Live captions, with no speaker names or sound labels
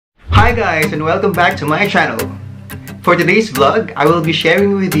Hi guys, and welcome back to my channel. For today's vlog, I will be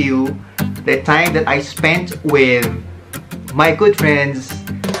sharing with you the time that I spent with my good friends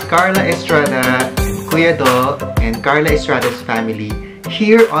Karla Estrada Kuya Dho and Karla Estrada's family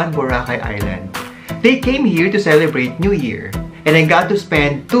here on Boracay Island. They came here to celebrate New Year, and I got to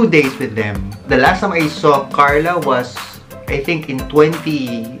spend 2 days with them. The last time I saw Karla was, I think, in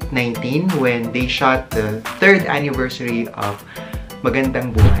 2019 when they shot the 3rd anniversary of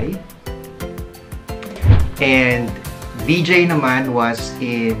Magandang Buhay. And DJ naman was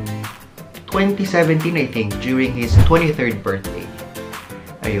in 2017, I think, during his 23rd birthday.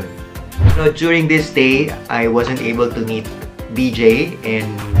 Ayun. So during this day, I wasn't able to meet DJ and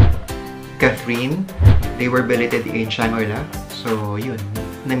Catherine. They were belated in Shangri-La. So yun,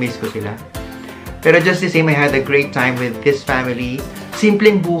 na-miss ko sila. Pero just the same, I had a great time with this family.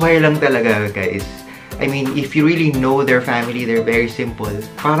 Simpleng buhay lang talaga, guys. I mean, if you really know their family, they're very simple.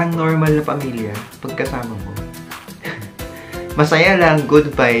 Parang normal na pamilya pagkasama mo. Masaya lang,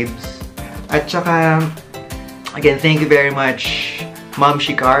 good vibes. At saka, again, thank you very much, Ma'am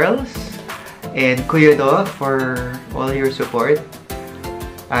Carls and Kuya Dho, for all your support.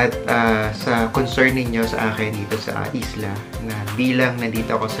 At sa concern ninyo sa akin dito sa isla, na bilang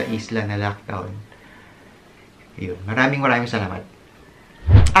nandito ako sa isla na lockdown. Yun, maraming salamat.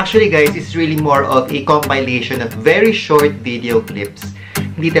 Actually guys, it's really more of a compilation of very short video clips.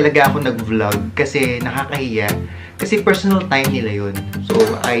 Hindi talaga ako nag-vlog kasi nakakahiya. Kasi personal time nila yun. So,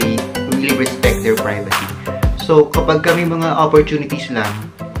 I really respect their privacy. So, kapag kami mga opportunities lang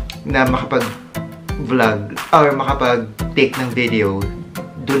na makapag-vlog or makapag-take ng video,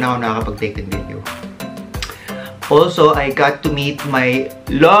 doon ako nakakapag-take ng video. Also, I got to meet my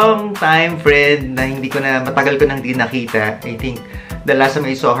long-time friend na matagal ko nang di nakita. I think the last time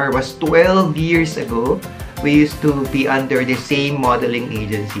I saw her was 12 years ago. We used to be under the same modeling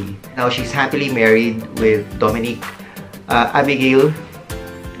agency. Now she's happily married with Dominik. Abigail,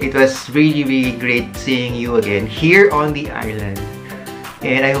 it was really great seeing you again here on the island.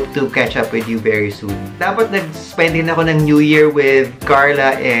 And I hope to catch up with you very soon. Dapat nag-spend din ako ng New Year with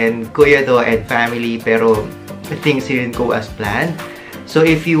Karla and Kuya Dho and family, pero things didn't go as planned. So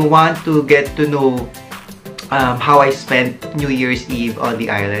if you want to get to know how I spent New Year's Eve on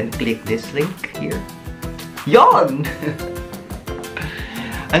the island, click this link here. Yon!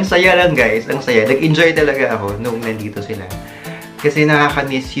 Ang saya lang guys, ang saya. Nag-enjoy talaga ako nung nandito sila. Kasi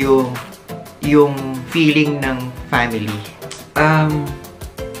nakaka-miss yung feeling ng family.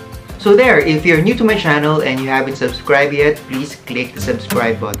 So there, if you're new to my channel and you haven't subscribed yet, please click the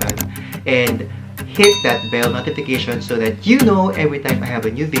subscribe button and hit that bell notification so that you know every time I have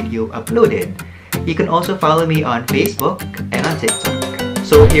a new video uploaded. You can also follow me on Facebook and on TikTok.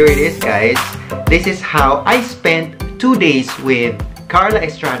 So here it is guys. This is how I spent 2 days with Karla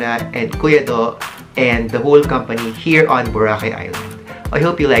Estrada and Kuya Dho and the whole company here on Boracay Island. I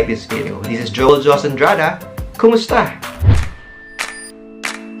hope you like this video. This is Joel Jos Andrada. Kumusta?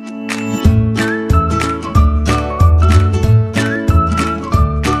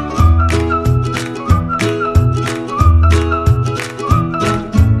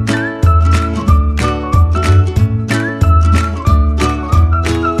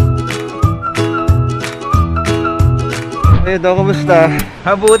 Kuya Dho, kumusta?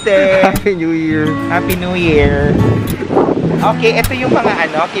 Mabuti! Happy New Year! Happy New Year! Okay, ito yung mga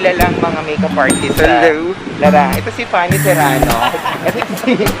kilalang mga makeup artist sa Lara. Ito si Fanny Serrano. Ito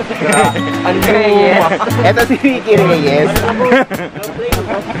si Reyes. Ito si Ricky Reyes.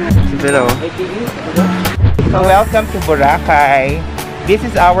 So welcome to Boracay. This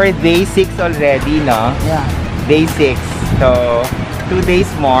is our day 6 already, no? Yeah. Day 6. So 2 days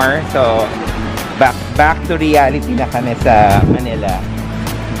more. So back to reality na kami sa Manila.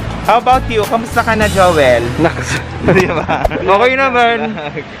 How about you? Kamusta ka na, Joel? Diba? Okay naman.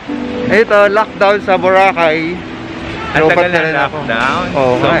 Ito, lockdown sa Boracay. Ang tagal na lockdown?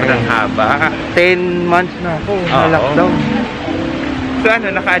 Oh, sobrang haba. 10 months na ako na lockdown. So ano,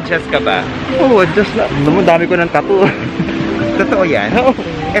 naka-adjust ka ba? Oo, adjust na. Dami ko ng tattoo. Totoo yan? Oo.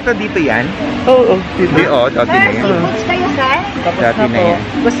 Ito dito yan? Oo, dito. Dati na yan. Seafoods kayo, sir? Dati na yan.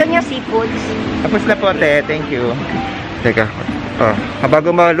 Gusto niyo seafoods? Tapos na po, te. Thank you. Teka.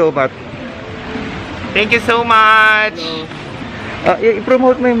 Bago maloobat. Thank you so much!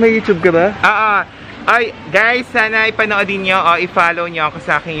 I-promote mo yung may YouTube ka ba? Ay, guys, sana ipanoodin nyo o i-follow nyo ako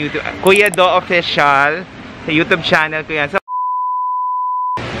sa aking YouTube. Kuya Dho Official. Sa YouTube channel ko yan. So,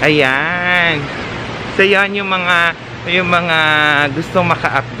 ayan. So, yan yung mga gustong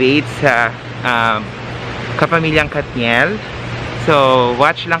maka-update sa kapamilyang Katniel. So,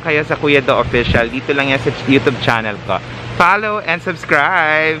 watch lang kayo sa Kuya Dho Official. Dito lang yan sa YouTube channel ko. Follow and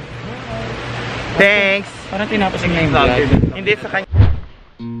subscribe! Thanks! Parang tinapos niya yung vlog. Hindi sa kanya.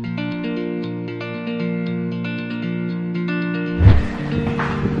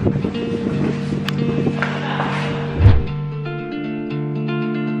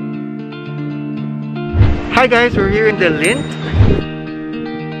 Hi guys, we're here in the Lint.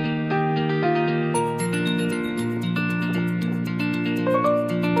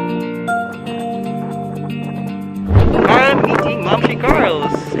 I'm meeting Momshi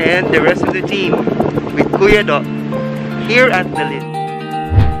Carls and the rest of the team with Kuya Dho here at the Lint.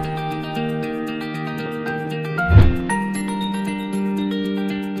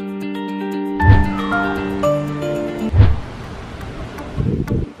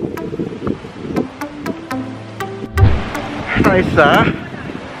 Isa,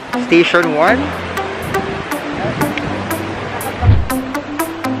 Station 1.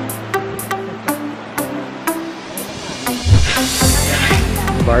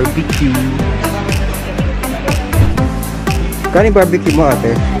 Barbecue. Kano yung barbecue mo,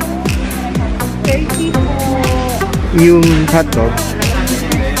 ate? 30 po. Yung hotdog.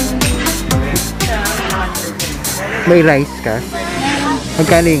 May rice ka?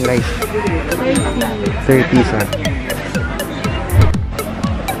 Magkano yung rice? 30 sa.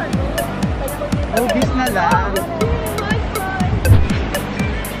 Oh, bis na lang.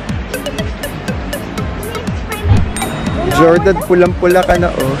 Jordan, pulang-pula ka na,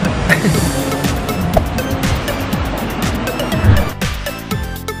 oh.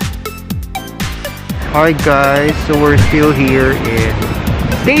 Hi guys, so we're still here in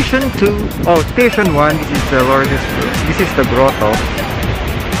Station 2. Oh, Station 1. This is the largest. This is the grotto.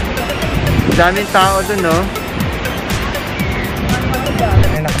 Daming tao dun, no?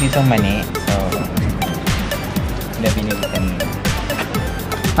 Meron ako ditong mani. So, hindi binili kanina.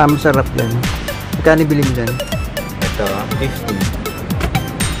 Masarap yan. Magkano bilhin dyan? Ito, 50.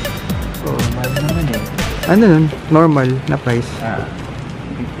 Oh. Mahal naman eh. Ano nun? Normal na price.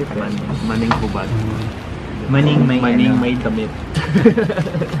 50 pesos. Maning hubad. Maning may Maning ano. may damit.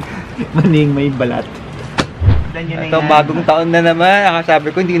 Maning may balat. Ito, bagong taon na naman.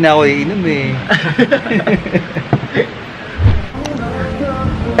 Akasabi ko, hindi na ako iinom eh.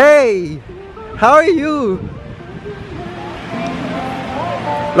 Hey! How are you?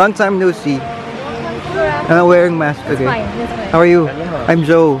 Long time no see. I'm wearing mask. Okay. Fine, that's fine. How are you? I'm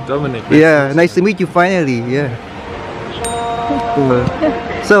Joe. Dominik. Yeah, nice to meet you finally. Yeah. Cool.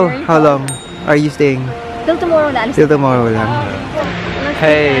 So, how long are you staying? Till tomorrow na. Till tomorrow lang.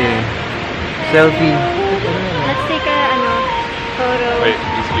 Hey! Selfie. Let's take a photo. Wait,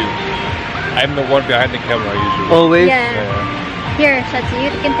 it's you. I'm the one behind the camera usually. Always? Yeah. Here, Shatsi,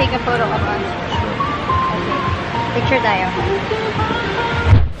 you can take a photo of us. Okay. Picture tayo.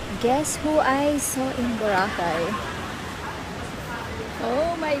 Guess who I saw in Boracay?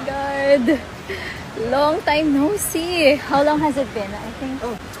 Oh my God! Long time no see. How long has it been? I think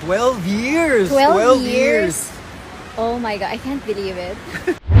 12 years! 12 years. Oh my God, I can't believe it.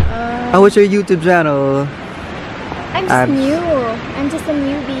 How was your YouTube channel? I'm just new. I'm just a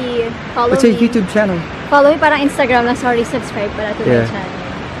newbie. Follow What's your me. YouTube channel? Follow me parang Instagram lang. Sorry, subscribe pala to my Yeah. channel.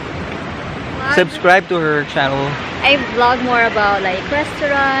 Subscribe to her channel. I vlog more about like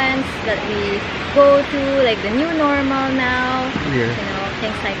restaurants that we go to, like the new normal now. Yeah. You know,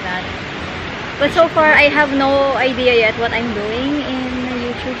 things like that. But so far, I have no idea yet what I'm doing in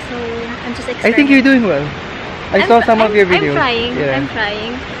YouTube, so I'm just experimenting. I think you're doing well. I saw some of your videos. I'm trying. Yeah. I'm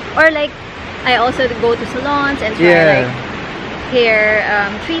trying. Or like, I also go to salons and try Yeah. like hair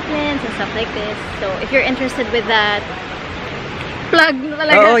treatments and stuff like this. So if you're interested with that, plug na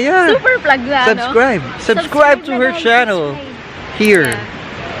talaga. Oh, yeah. Super plug na, no? Subscribe. Subscribe to her na, channel. subscribe. Here. Yeah.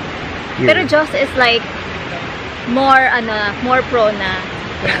 Here. Pero Joss is like more pro na.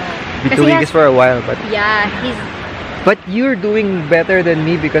 You know. Been Kasi doing has- this for a while, but Yeah, he's but you're doing better than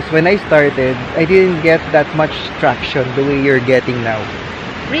me because when I started, I didn't get that much traction the way you're getting now.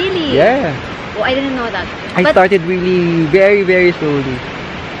 really. Yeah. Oh, I didn't know that. I But started really very, very slowly.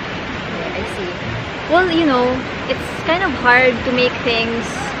 I see. Well, you know, it's kind of hard to make things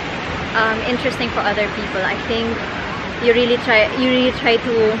interesting for other people. I think you really try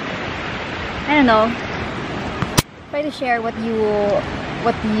to, I don't know, try to share what you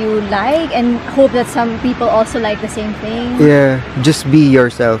like and hope that some people also like the same thing. Yeah, just be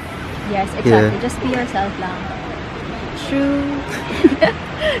yourself. Yes, exactly. Just be yourself lang. True.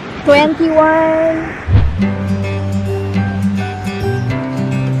 21.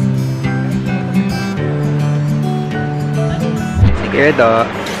 Sige, Do.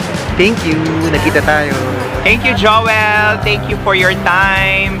 Thank you. Nakita tayo. Thank you, Joel. Thank you for your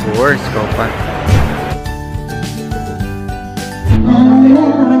time. Of course, go pa.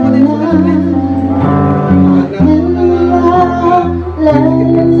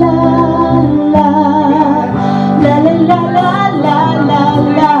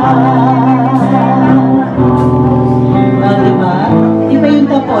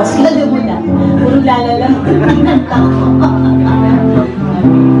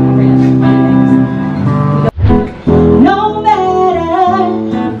 No matter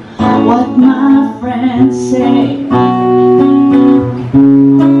what my friends say,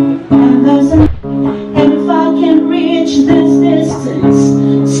 and if I can reach this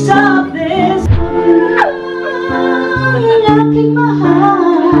distance, stop this. Aking mahal,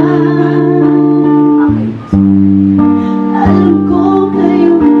 alam ko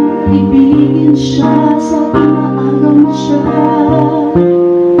kayong ibigin siya sa maaagaw na siya.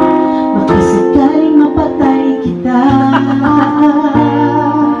 Baka sakaling mapatay kita.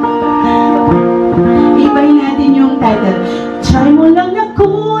 Ibahin natin yung title. Try mo lang na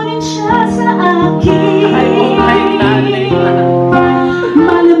kunin siya sa akin.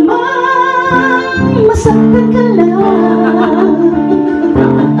 Malamang masaktan ka lang.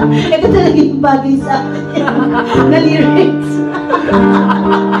 Ito talaga yung bagay sa akin na lyrics.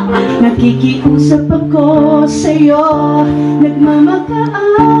 Nakikiusap ako sa'yo,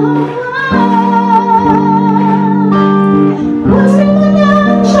 nagmamakaawa. Pusin mo na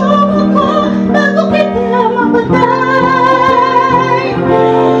ang jowa ko bago kita mapatay.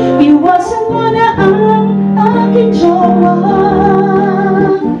 Iwasan mo na ang aking jowa.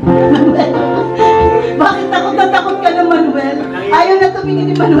 Bakit takot na takot ka na, Manuel? Ayaw na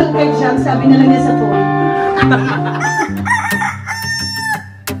tumingin ni Manuel kay Jam, sabi na lang niya sa phone.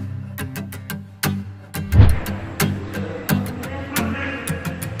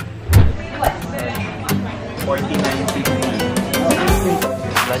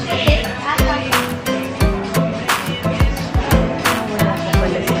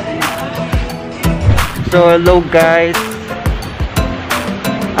 So hello guys,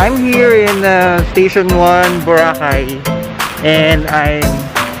 I'm here in Station 1 Boracay, and I'm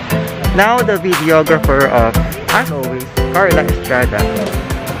now the videographer of, as always, Karla Estrada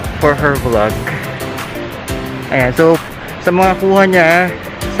for her vlog. Ayan, so sa mga kuha niya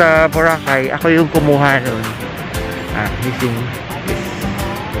sa Boracay, ako yung kumuha nun. Using this.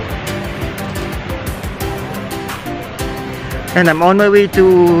 And I'm on my way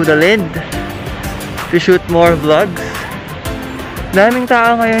to the land to shoot more vlogs. Daming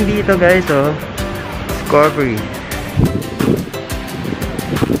tao ngayon dito guys, oh. Discovery.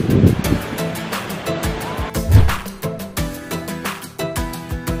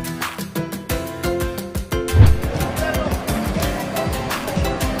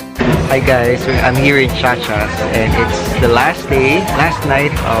 Hi guys, I'm here in Chachas, and it's the last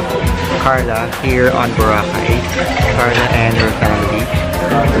night of Karla here on Boracay. Karla and her family.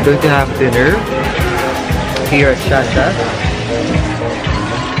 We're going to have dinner here at Chachas.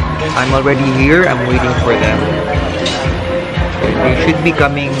 I'm already here, I'm waiting for them. They should be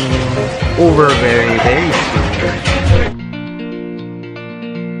coming over very soon.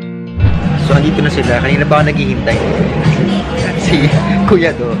 So andito na sila, kanina pa ako naghihintay. Si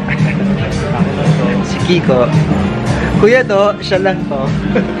Kuya Dho. Si Kiko. Kuya Dho, siya lang to.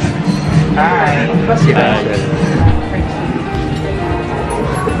 Hi. Si Rachel.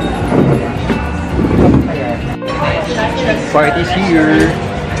 Party's here.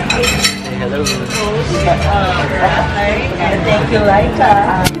 Say hello. Thank you,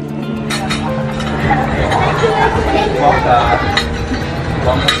 Laika.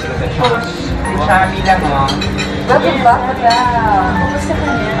 Welcome to the shows. Shami lang, oh. Bakit ba?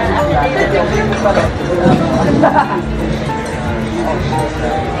 Kumusta ka niya?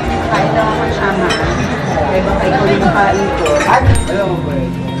 Kain daw ako sama. Kaya ba kayo yung kain ko? Hello, boy.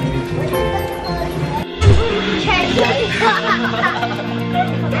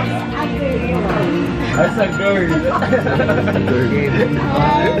 That's a girl.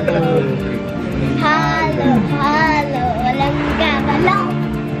 Halo, walang gagalaw.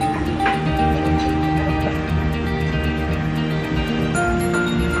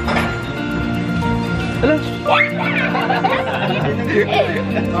 Hello.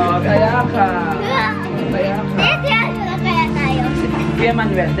 Oh, kaya ka. Kaya tayo. Kuya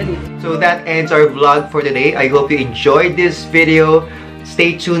Manuel, dali. So that ends our vlog for today. I hope you enjoyed this video.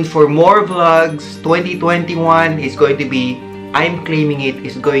 Stay tuned for more vlogs. 2021 is going to be, I'm claiming it,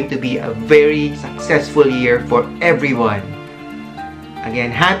 is going to be a very successful year for everyone. Again,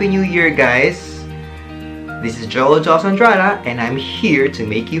 Happy New Year, guys. This is Joel Andrada, and I'm here to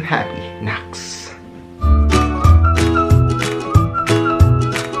make you happy. Nax.